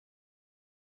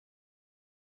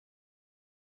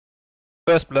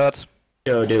First blood.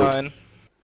 Yo, dude. Mine.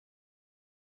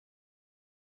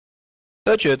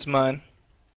 Touch you, it's mine.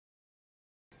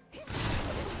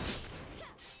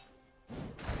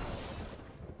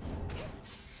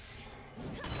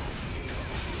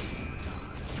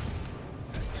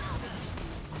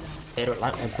 They don't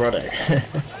like my brother.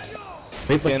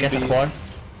 Rip would get a 4.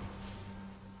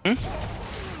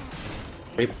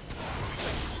 Rip.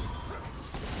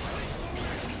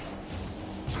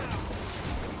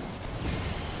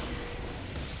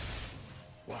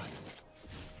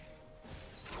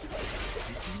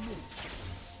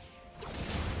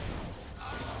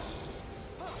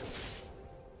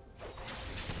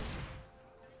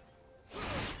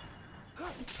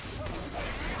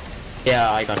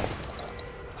 Yeah, I got it.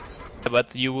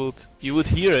 But you would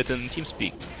hear it in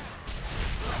TeamSpeak.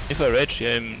 If I rage,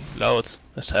 I'm loud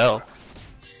as hell.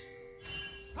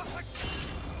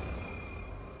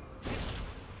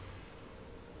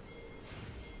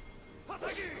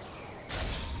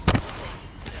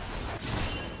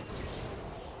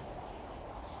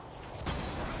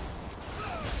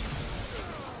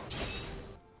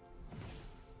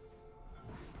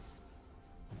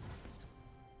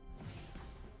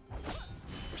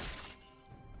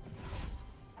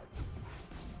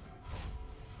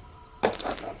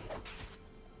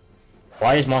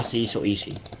 Why is Master Yi so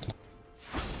easy?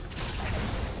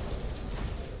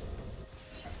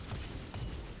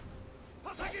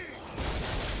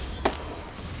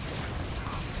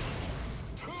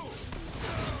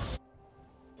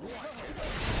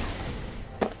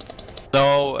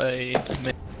 No,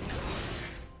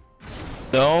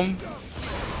 no,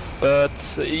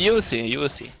 but you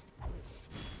see.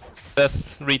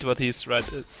 Let's read what he's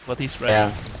writing.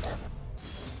 Yeah.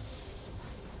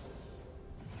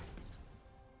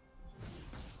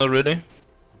 Oh really?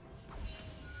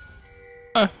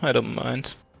 I don't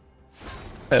mind.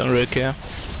 I don't really care.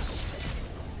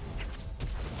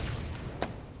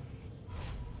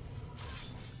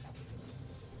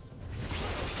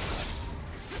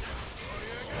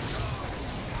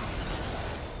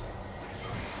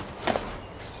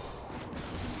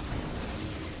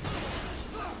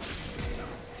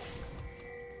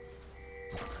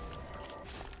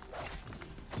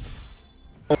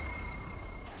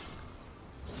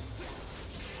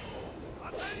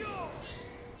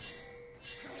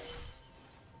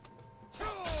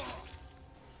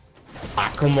 Ah,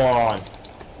 come on.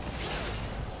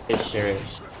 It's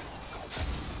serious.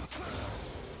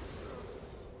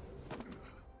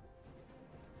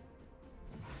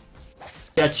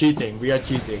 We are cheating. We are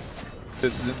cheating.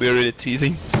 We're really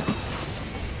teasing.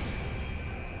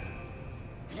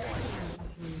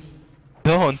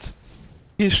 Don't.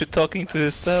 He's shit talking to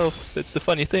himself. That's the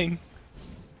funny thing.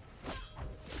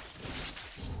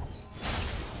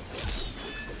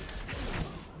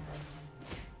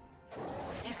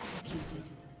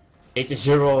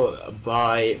 8-0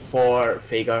 by 4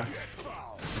 Veigar.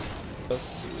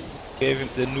 Just gave him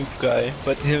the noob guy,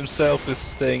 but himself is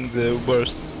staying the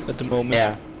worst at the moment.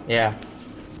 Yeah, yeah.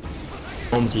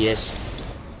 GS.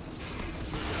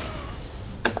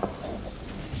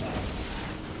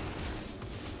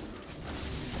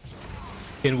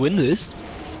 Can win this.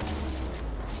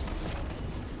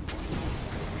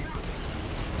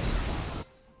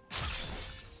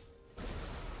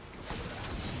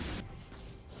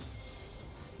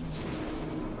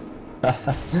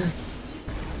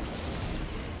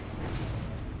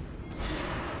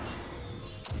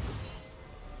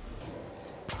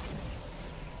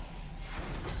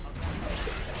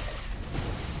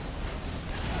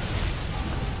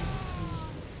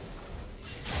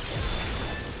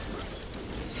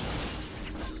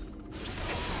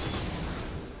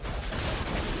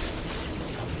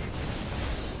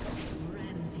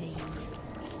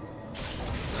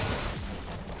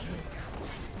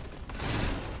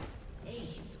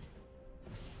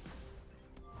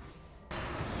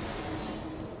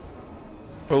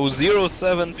 Oh,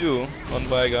 0-7-2 on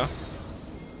Veigar.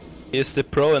 He's the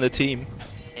pro in the team.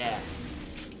 Yeah.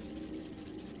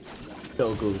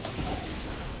 So good.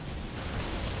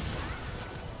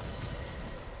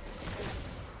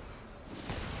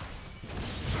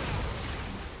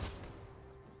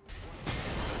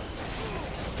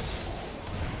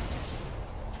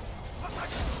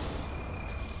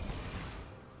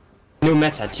 New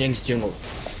meta, Jinx jungle.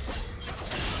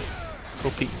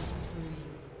 OP.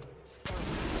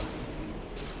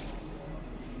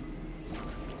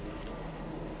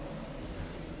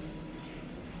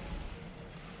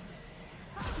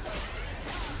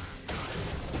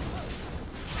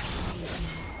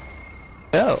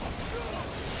 Hell.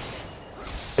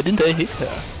 Why didn't I hit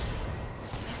her?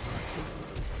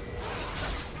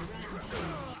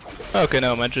 Okay,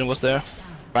 no, my Jhin was there.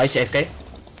 Ryze AFK.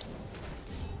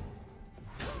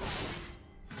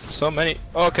 So many.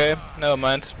 Okay, never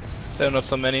mind. There are not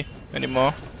so many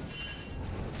anymore.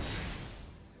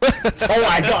 Oh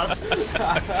my god!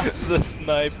 The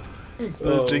snipe.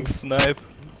 The Jinx snipe.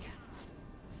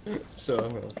 So,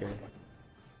 okay.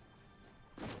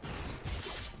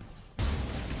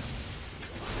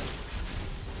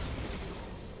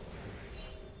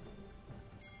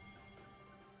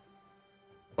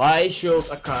 Why should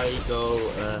Akali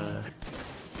go,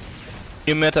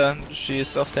 You met her, she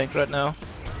is off tank right now.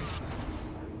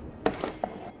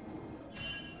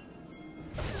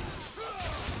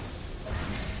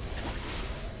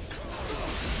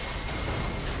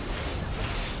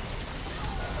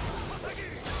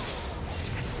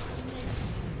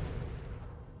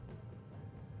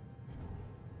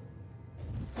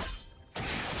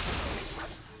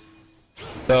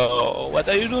 So, what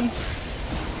are you doing?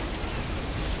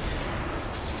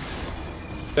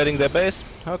 Betting their base?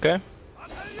 Okay.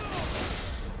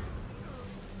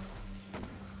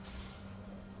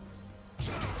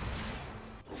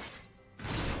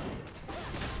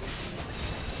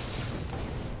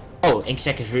 Oh,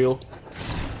 Inksec is real.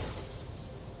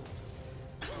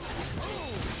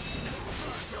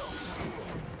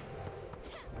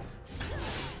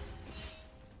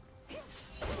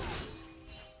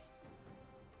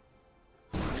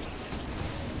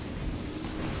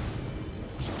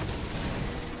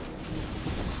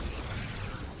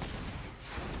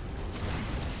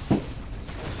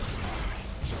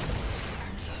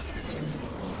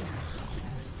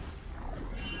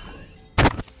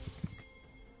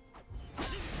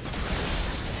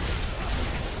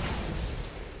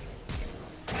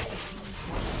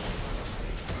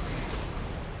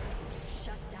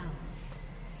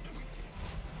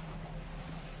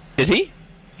 Did he?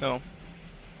 No.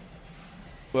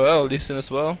 Well, Lee Sin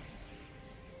as well.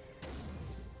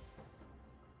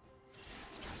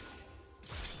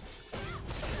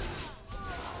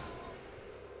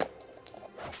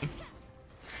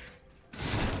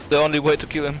 The only way to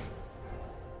kill him.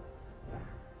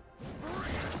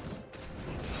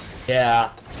 Yeah.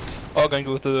 Or going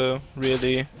with the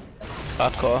really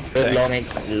hardcore But tank.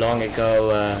 long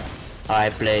ago, I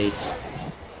played.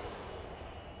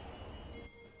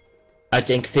 I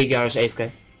think Veigar is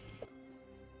AFK.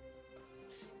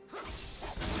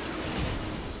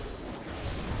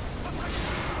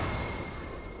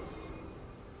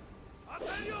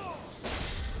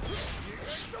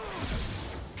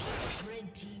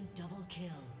 Red team double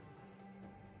kill.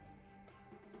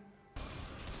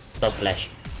 That's flash.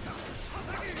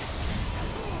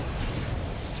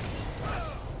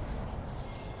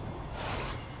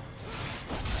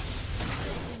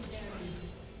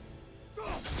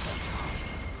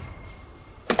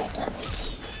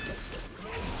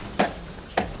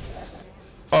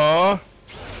 Oh,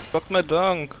 blocked my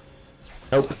dunk.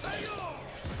 Nope.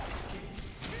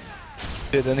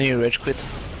 Yeah, then he rage quit.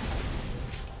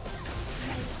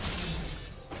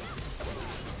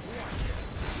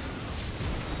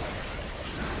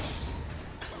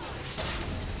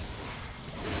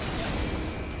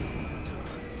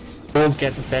 Wolf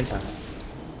gets a penta.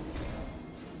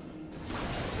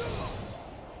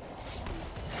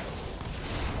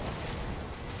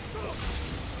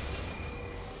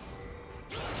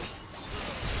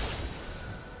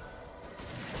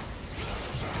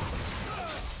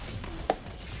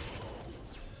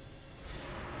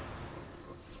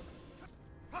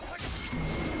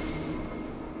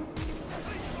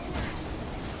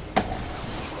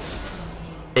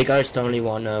 Veigar is the only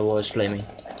one was flaming.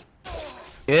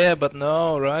 Yeah, but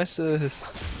no, Ryze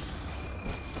is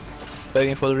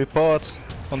begging for the report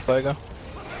on Veigar.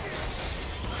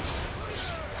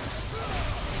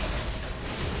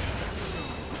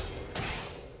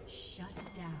 Shut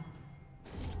down.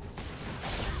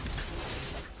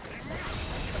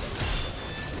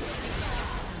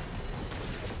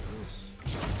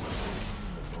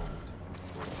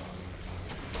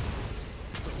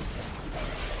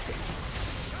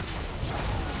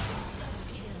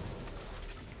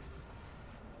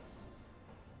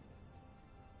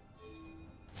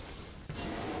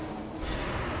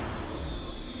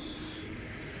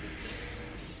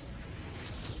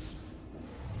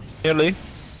 Nearly.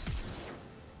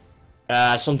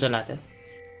 Something like that.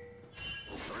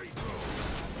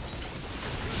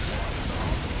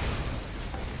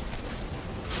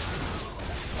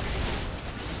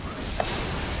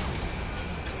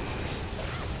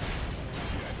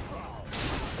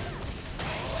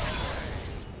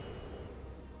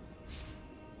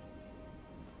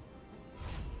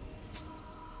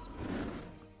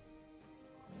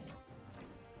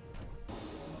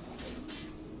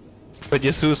 But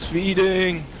Yasuo's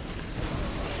feeding!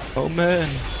 Oh man.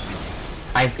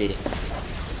 I'm feeding.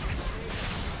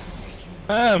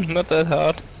 Not that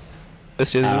hard.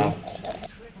 This Yasuo.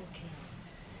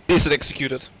 Decent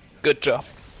executed. Good job.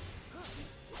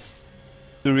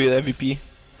 The real MVP.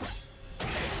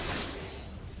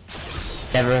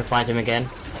 Never fight him again.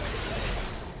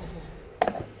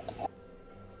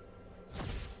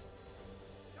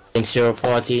 Jinx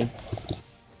 014.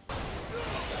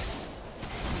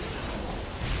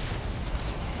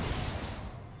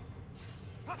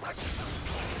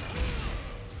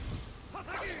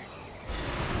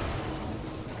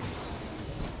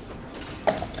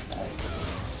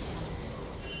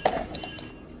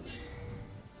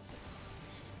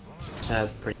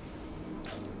 Pretty.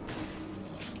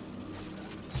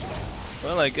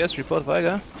 Well, I guess report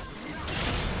Veigar.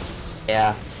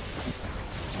 Yeah.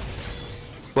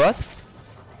 What?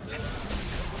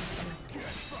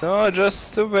 No,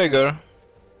 just to Veigar.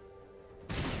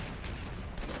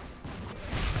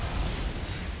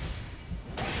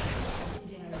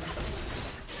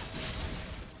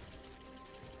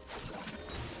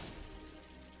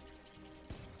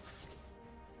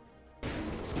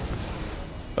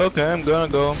 Okay, I'm gonna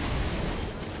go.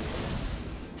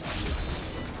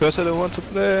 Because I don't want to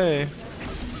play.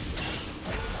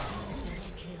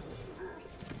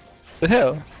 The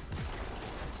hell?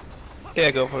 Yeah,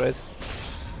 go for it.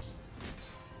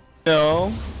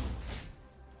 No.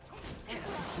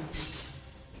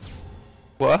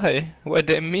 Why? Why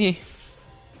damn me?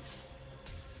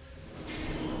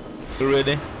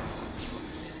 Really?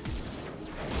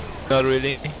 Not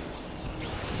really.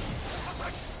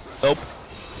 Nope.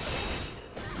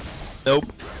 Nope.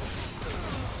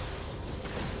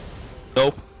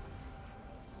 Nope.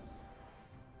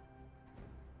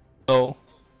 No.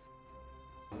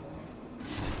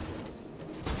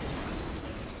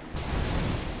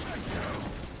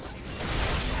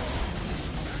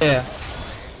 Yeah.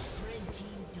 Red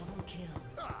team double kill.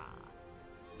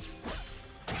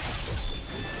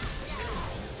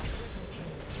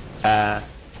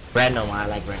 Random, I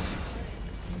like random.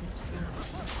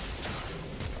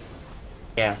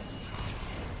 Yeah.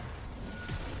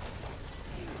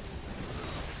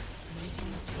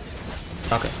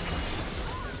 Okay.